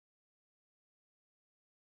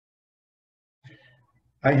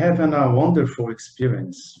I have a wonderful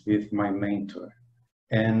experience with my mentor,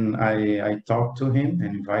 and I talked to him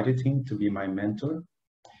and invited him to be my mentor.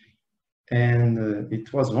 And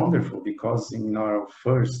it was wonderful because in our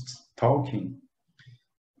first talking,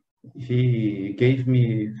 he gave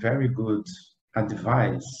me very good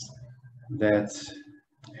advice that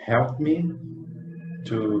helped me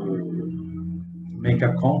to make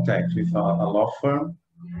a contact with a law firm,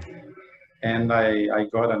 and I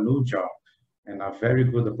got a new job and a very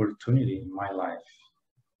good opportunity in my life,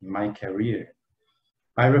 in my career.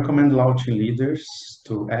 I recommend launching leaders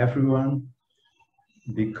to everyone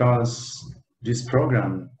because this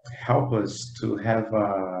program helps us to have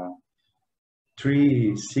a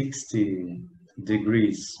 360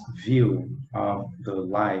 degrees view of the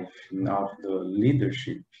life and of the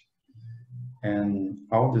leadership, and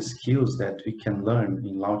all the skills that we can learn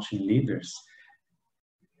in launching leaders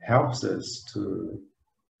helps us to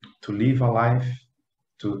live a life,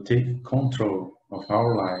 to take control of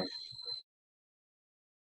our life,